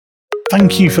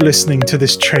Thank you for listening to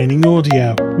this training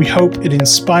audio. We hope it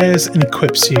inspires and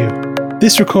equips you.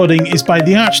 This recording is by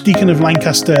the Archdeacon of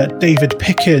Lancaster, David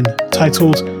Picken,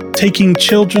 titled Taking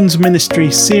Children's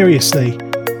Ministry Seriously,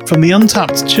 from the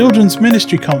Untapped Children's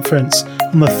Ministry Conference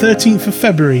on the 13th of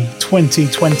February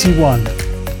 2021.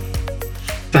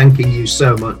 Thanking you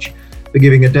so much for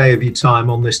giving a day of your time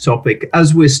on this topic.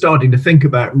 As we're starting to think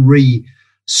about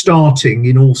restarting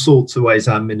in all sorts of ways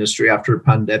our ministry after a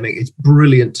pandemic, it's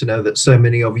brilliant to know that so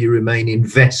many of you remain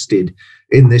invested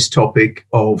in this topic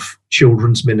of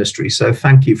children's ministry. So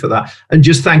thank you for that. And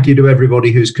just thank you to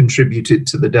everybody who's contributed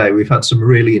to the day. We've had some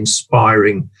really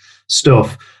inspiring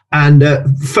stuff. And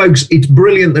folks, it's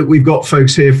brilliant that we've got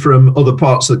folks here from other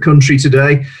parts of the country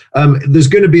today. There's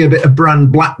going to be a bit of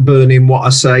Brand Blackburn in what I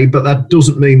say, but that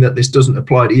doesn't mean that this doesn't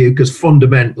apply to you, because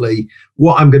fundamentally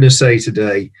what I'm going to say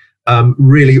today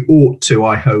really ought to,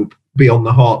 I hope, be on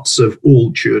the hearts of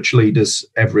all church leaders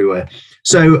everywhere.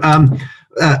 So our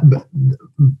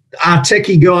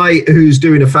techie guy who's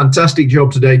doing a fantastic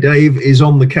job today, Dave, is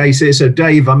on the case here. So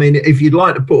Dave, I mean, if you'd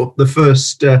like to put up the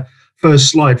first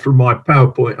slide from my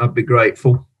PowerPoint, I'd be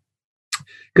grateful.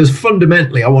 Because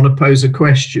fundamentally, I want to pose a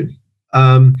question.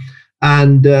 And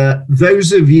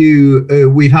those of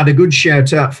you, we've had a good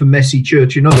shout out for Messy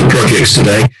Church and other projects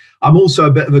today. I'm also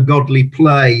a bit of a godly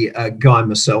play guy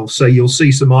myself, so you'll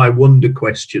see some I wonder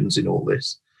questions in all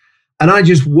this. And I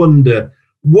just wonder,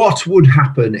 what would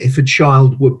happen if a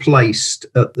child were placed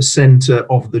at the centre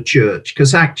of the church?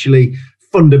 Because actually,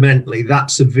 fundamentally,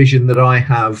 that's a vision that I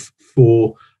have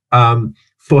for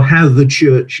how the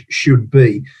church should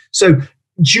be. So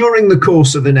during the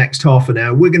course of the next half an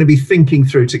hour, we're going to be thinking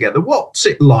through together, what's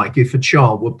it like if a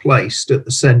child were placed at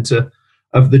the centre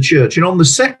of the church? And on the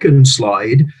second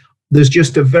slide, there's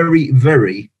just a very,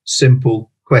 very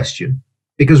simple question,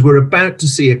 because we're about to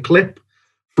see a clip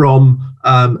from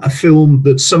a film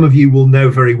that some of you will know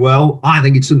very well. I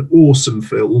think it's an awesome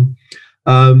film,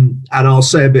 and I'll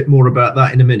say a bit more about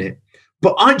that in a minute.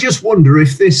 But I just wonder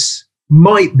if this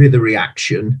might be the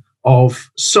reaction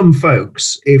of some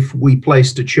folks if we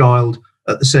placed a child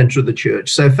at the centre of the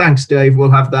church. So thanks, Dave. We'll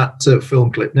have that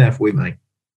film clip now, if we may.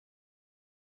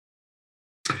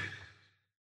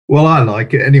 Well, I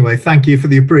like it anyway. Thank you for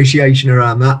the appreciation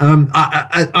around that.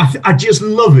 I just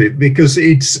love it because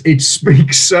it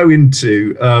speaks so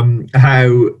into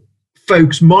how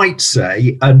folks might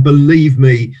say, and believe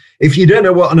me, if you don't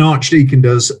know what an archdeacon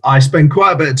does, I spend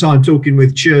quite a bit of time talking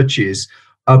with churches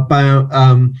about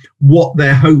what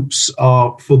their hopes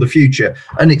are for the future.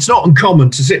 And it's not uncommon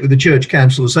to sit with the church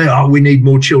council and say, oh, we need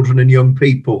more children and young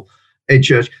people in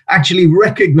church. Actually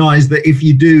recognize that if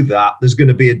you do that, there's going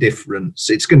to be a difference.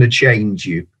 It's going to change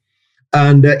you.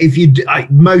 And if you do,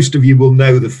 most of you will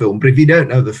know the film, but if you don't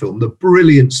know the film, the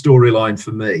brilliant storyline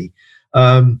for me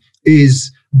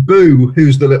is Boo,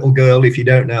 who's the little girl, if you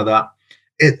don't know that.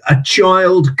 A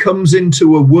child comes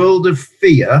into a world of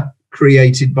fear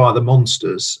created by the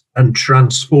monsters and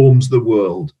transforms the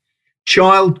world.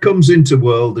 Child comes into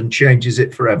world and changes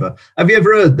it forever. Have you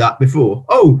ever heard that before?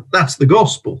 Oh, that's the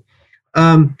gospel.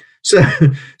 So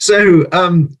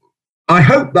I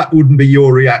hope that wouldn't be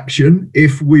your reaction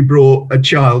if we brought a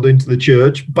child into the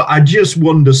church, but I just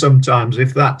wonder sometimes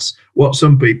if that's what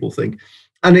some people think.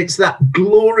 And it's that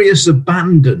glorious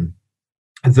abandon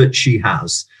that she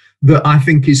has that I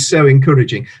think is so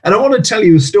encouraging. And I want to tell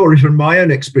you a story from my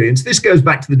own experience. This goes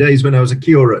back to the days when I was a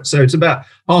curate. So it's about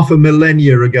half a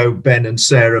millennia ago, Ben and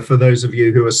Sarah, for those of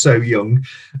you who are so young.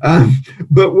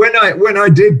 But when I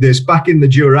did this back in the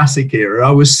Jurassic era, I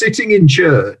was sitting in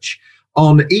church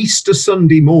on Easter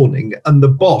Sunday morning, and the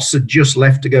boss had just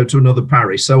left to go to another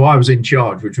parish. So I was in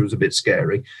charge, which was a bit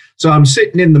scary. So I'm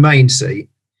sitting in the main seat,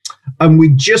 and we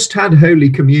just had Holy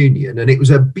Communion, and it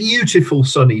was a beautiful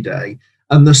sunny day.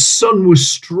 And the sun was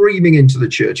streaming into the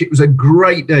church. It was a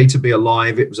great day to be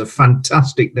alive. It was a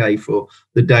fantastic day for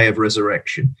the day of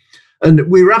resurrection. And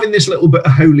we were having this little bit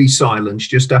of holy silence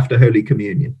just after Holy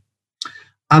Communion.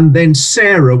 And then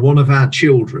Sarah, one of our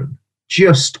children,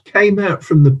 just came out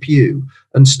from the pew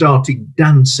and started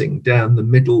dancing down the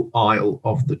middle aisle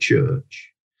of the church.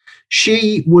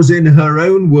 She was in her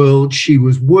own world. She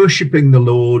was worshiping the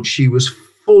Lord. She was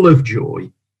full of joy.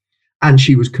 And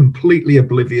she was completely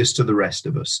oblivious to the rest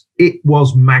of us. It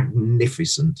was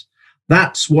magnificent.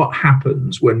 That's what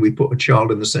happens when we put a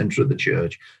child in the centre of the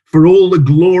church. For all the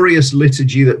glorious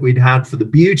liturgy that we'd had, for the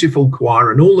beautiful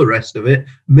choir and all the rest of it,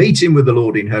 meeting with the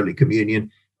Lord in Holy Communion,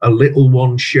 a little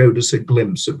one showed us a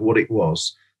glimpse of what it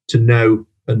was to know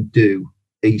and do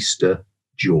Easter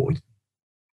joy.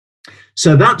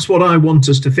 So that's what I want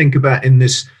us to think about in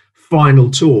this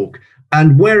final talk.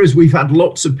 And whereas we've had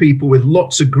lots of people with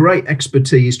lots of great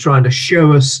expertise trying to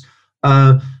show us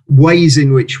ways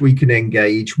in which we can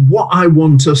engage, what I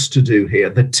want us to do here,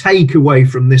 the takeaway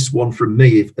from this one from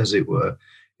me, as it were,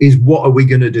 is what are we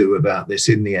going to do about this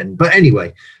in the end? But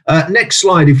anyway, next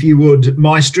slide, if you would,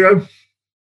 Maestro.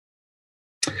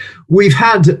 We've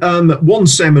had one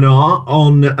seminar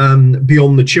on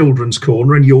Beyond the Children's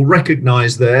Corner, and you'll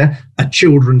recognise there a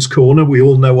children's corner. We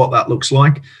all know what that looks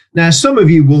like. Now, some of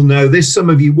you will know this, some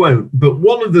of you won't, but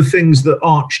one of the things that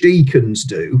archdeacons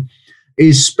do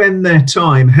is spend their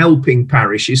time helping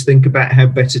parishes think about how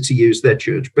better to use their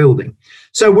church building.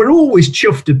 So we're always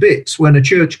chuffed to bits when a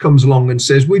church comes along and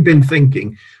says, we've been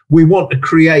thinking, we want to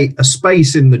create a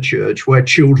space in the church where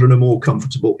children are more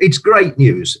comfortable. It's great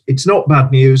news. It's not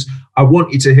bad news. I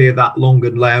want you to hear that long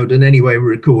and loud. And anyway, we're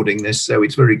recording this, so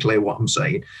it's very clear what I'm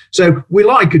saying. So we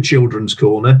like a children's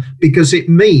corner because it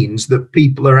means that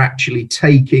people are actually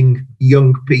taking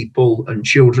young people and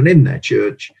children in their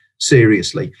church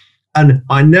seriously. And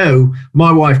I know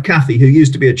my wife, Kathy, who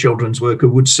used to be a children's worker,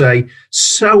 would say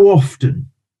so often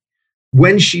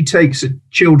when she takes a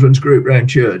children's group around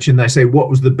church and they say, what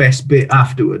was the best bit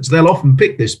afterwards? They'll often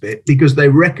pick this bit because they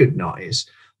recognise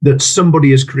that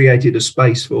somebody has created a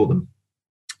space for them.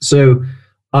 So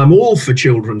I'm all for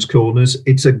children's corners.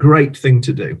 It's a great thing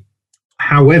to do.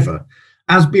 However,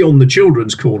 as Beyond the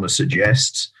Children's Corner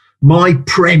suggests, my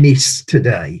premise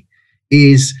today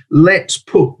is let's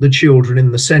put the children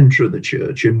in the centre of the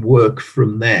church and work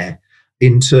from there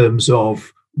in terms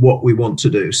of what we want to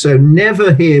do. So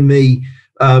never hear me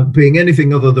being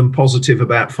anything other than positive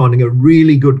about finding a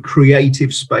really good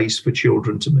creative space for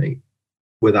children to meet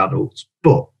with adults.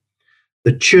 But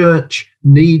the church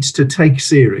needs to take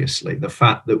seriously the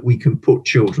fact that we can put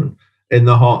children in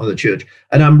the heart of the church.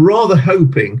 And I'm rather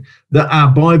hoping that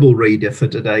our Bible reader for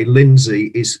today,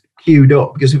 Lindsay, is queued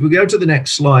up, because if we go to the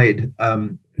next slide,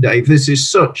 Dave, this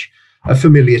is such a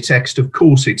familiar text. Of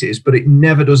course it is, but it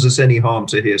never does us any harm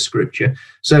to hear scripture.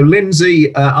 So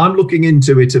Lindsay, I'm looking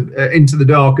into it, into the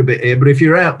dark a bit here, but if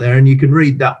you're out there and you can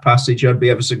read that passage, I'd be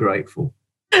ever so grateful.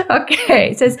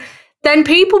 Okay, it says, then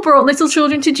people brought little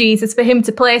children to Jesus for him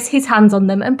to place his hands on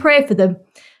them and pray for them.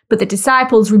 But the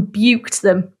disciples rebuked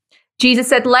them. Jesus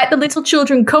said, let the little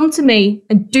children come to me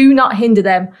and do not hinder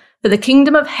them, for the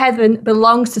kingdom of heaven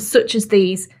belongs to such as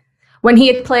these. When he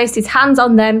had placed his hands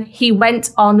on them, he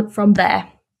went on from there.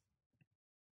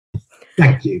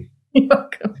 Thank you. You're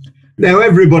welcome. Now,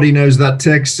 everybody knows that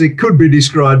text. It could be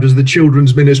described as the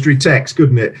children's ministry text,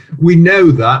 couldn't it? We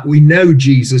know that. We know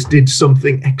Jesus did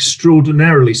something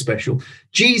extraordinarily special.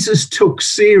 Jesus took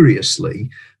seriously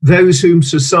those whom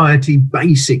society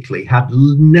basically had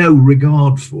no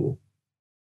regard for.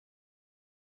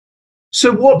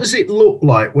 So what does it look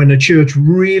like when a church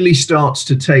really starts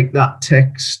to take that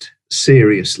text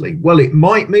seriously? Well, it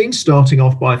might mean starting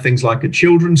off by things like a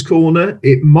children's corner.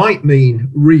 It might mean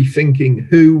rethinking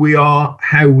who we are,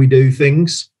 how we do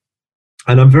things.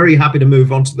 And I'm very happy to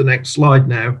move on to the next slide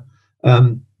now.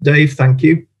 Dave, thank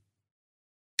you.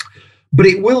 But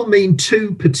it will mean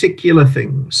two particular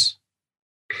things.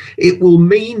 It will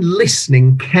mean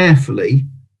listening carefully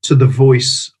to the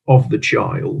voice of the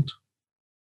child.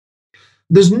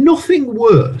 There's nothing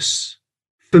worse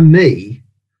for me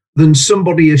than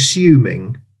somebody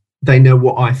assuming they know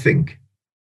what I think.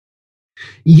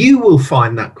 You will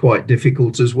find that quite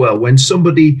difficult as well when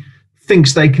somebody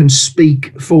thinks they can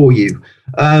speak for you.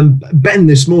 Ben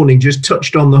this morning just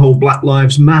touched on the whole Black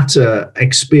Lives Matter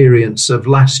experience of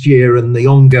last year and the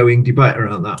ongoing debate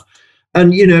around that.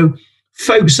 And, you know,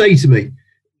 folks say to me,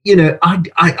 you know,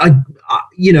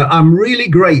 I'm really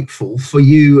grateful for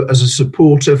you as a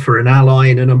supporter, for an ally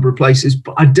in a number of places,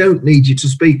 but I don't need you to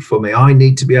speak for me. I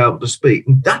need to be able to speak.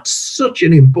 And that's such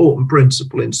an important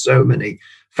principle in so many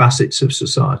facets of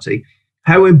society,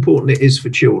 how important it is for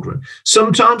children.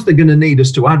 Sometimes they're going to need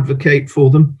us to advocate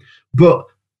for them, but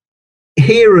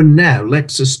here and now,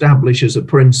 let's establish as a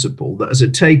principle that as a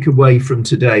takeaway from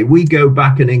today, we go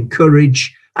back and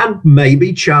encourage and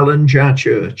maybe challenge our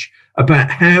church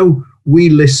about how we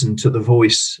listen to the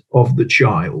voice of the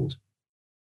child.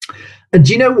 And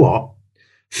do you know what?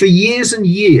 For years and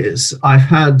years, I've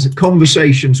had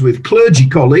conversations with clergy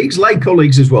colleagues, lay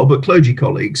colleagues as well, but clergy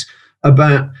colleagues,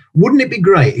 about wouldn't it be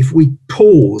great if we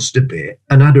paused a bit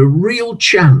and had a real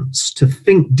chance to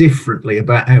think differently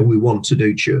about how we want to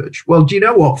do church? Well, do you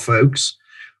know what, folks?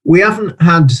 We haven't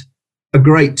had a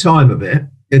great time of it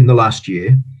in the last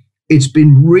year. It's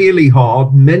been really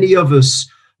hard. Many of us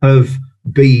have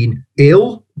been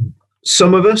ill.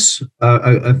 Some of us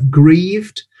have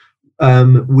grieved.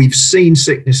 We've seen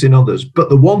sickness in others. But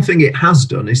the one thing it has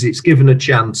done is it's given a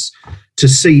chance to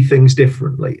see things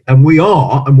differently. And we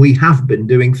have been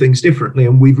doing things differently.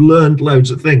 And we've learned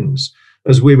loads of things,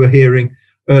 as we were hearing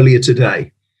earlier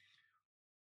today.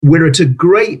 We're at a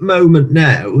great moment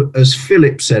now, as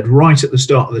Philip said right at the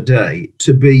start of the day,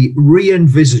 to be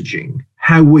re-envisaging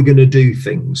how we're going to do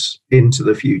things into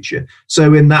the future.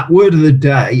 So in that word of the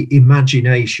day,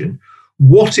 imagination,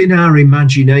 what in our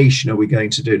imagination are we going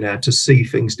to do now to see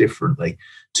things differently,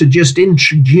 to just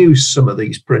introduce some of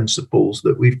these principles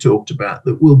that we've talked about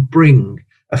that will bring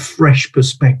a fresh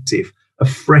perspective, a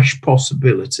fresh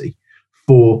possibility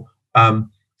for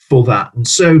that. And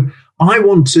so I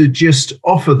want to just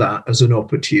offer that as an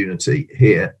opportunity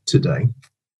here today.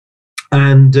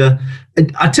 And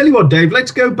I tell you what, Dave,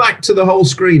 let's go back to the whole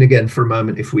screen again for a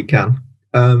moment if we can.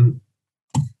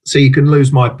 So you can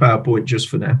lose my PowerPoint just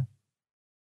for now.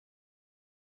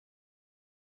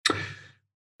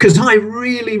 Because I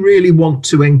really, really want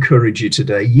to encourage you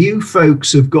today. You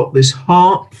folks have got this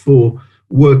heart for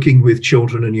working with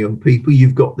children and young people.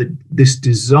 You've got this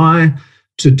desire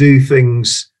to do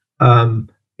things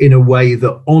in a way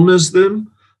that honours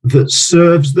them, that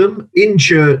serves them in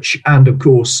church and, of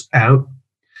course, out.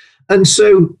 And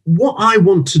so what I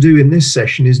want to do in this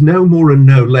session is no more and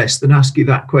no less than ask you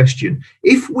that question.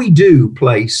 If we do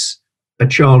place a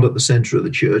child at the centre of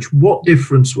the church, what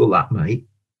difference will that make?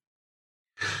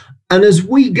 And as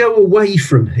we go away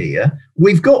from here,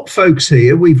 we've got folks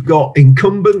here, we've got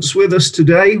incumbents with us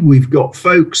today, we've got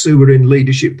folks who are in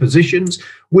leadership positions,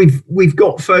 we've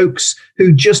got folks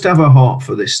who just have a heart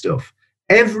for this stuff.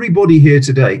 Everybody here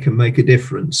today can make a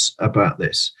difference about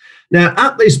this. Now,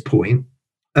 at this point,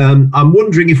 I'm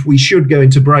wondering if we should go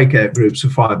into breakout groups for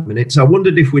 5 minutes. I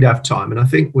wondered if we'd have time, and I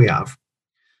think we have.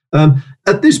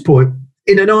 At this point,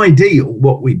 in an ideal,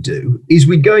 what we'd do is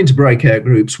we'd go into breakout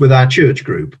groups with our church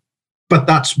group, but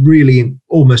that's really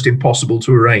almost impossible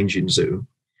to arrange in Zoom.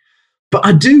 But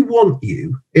I do want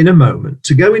you in a moment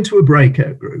to go into a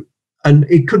breakout group, and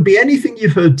it could be anything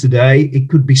you've heard today. It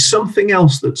could be something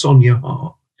else that's on your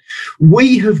heart.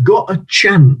 We have got a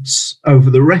chance over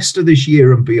the rest of this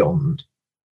year and beyond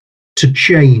to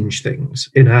change things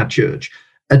in our church,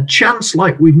 a chance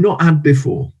like we've not had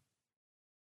before.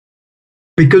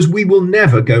 Because we will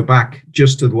never go back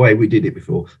just to the way we did it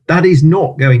before. That is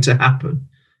not going to happen.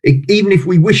 Even if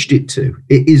we wished it to,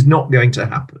 it is not going to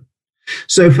happen.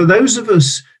 So for those of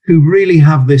us who really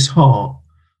have this heart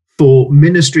for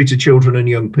ministry to children and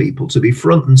young people, to be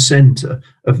front and centre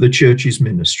of the church's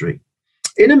ministry,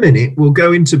 in a minute, we'll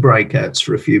go into breakouts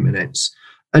for a few minutes.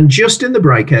 And just in the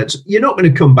breakouts, you're not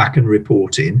going to come back and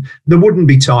report in. There wouldn't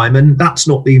be time, and that's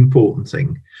not the important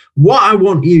thing. What I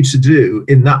want you to do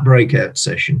in that breakout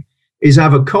session is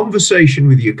have a conversation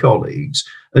with your colleagues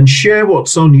and share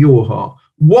what's on your heart.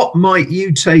 What might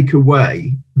you take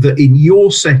away that in your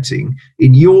setting,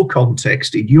 in your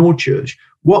context, in your church,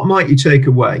 what might you take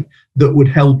away that would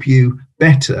help you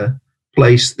better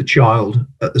place the child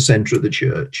at the centre of the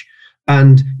church?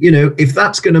 And, you know, if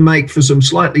that's going to make for some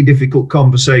slightly difficult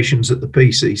conversations at the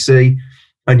PCC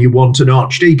and you want an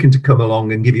archdeacon to come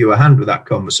along and give you a hand with that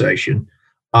conversation,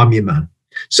 I'm your man.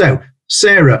 So,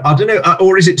 Sarah, I don't know,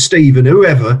 or is it Stephen,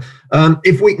 whoever,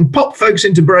 if we can pop folks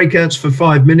into breakouts for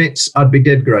 5 minutes, I'd be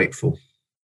dead grateful.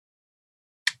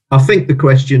 I think the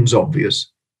question's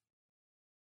obvious.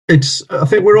 I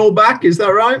think we're all back, is that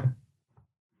right?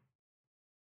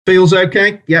 Feels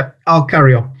okay? Yep, I'll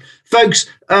carry on. Folks,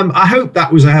 I hope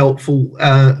that was a helpful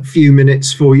few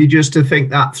minutes for you just to think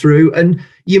that through. And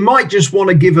you might just want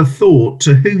to give a thought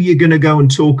to who you're going to go and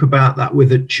talk about that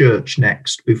with at church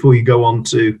next before you go on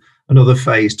to another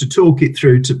phase, to talk it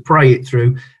through, to pray it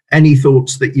through, any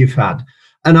thoughts that you've had.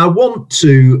 And I want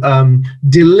to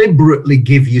deliberately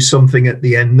give you something at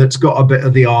the end that's got a bit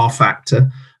of the R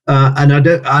factor. And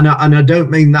I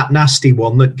don't mean that nasty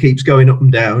one that keeps going up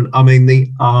and down. I mean the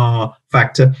R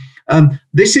factor.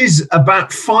 This is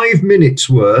about 5 minutes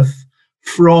worth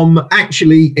from,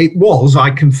 actually it was, I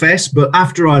confess, but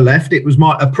after I left, it was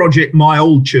a project my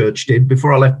old church did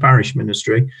before I left parish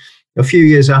ministry, a few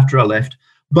years after I left.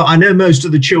 But I know most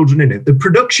of the children in it. The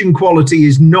production quality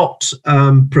is not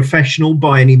professional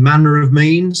by any manner of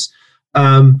means,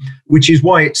 which is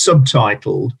why it's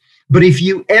subtitled. But if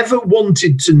you ever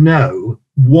wanted to know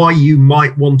why you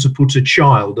might want to put a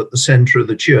child at the centre of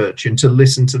the church and to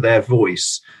listen to their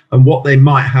voice and what they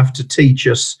might have to teach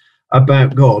us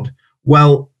about God,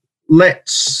 well,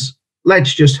 let's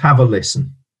just have a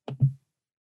listen.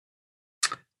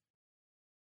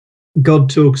 God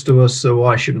talks to us, so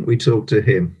why shouldn't we talk to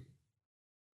him?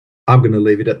 I'm going to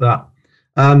leave it at that.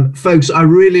 Folks, I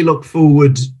really look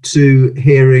forward to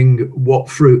hearing what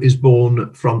fruit is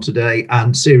born from today.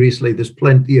 And seriously, there's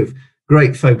plenty of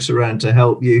great folks around to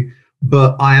help you.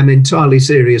 But I am entirely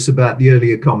serious about the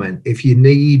earlier comment. If you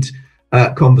need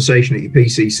a conversation at your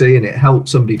PCC and it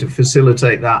helps somebody to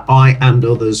facilitate that, I and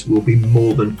others will be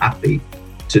more than happy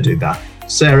to do that.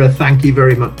 Sarah, thank you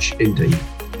very much indeed.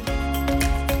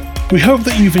 We hope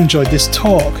that you've enjoyed this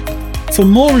talk. For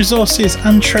more resources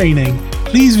and training,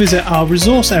 please visit our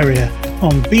resource area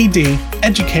on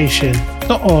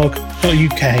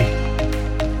bdeducation.org.uk.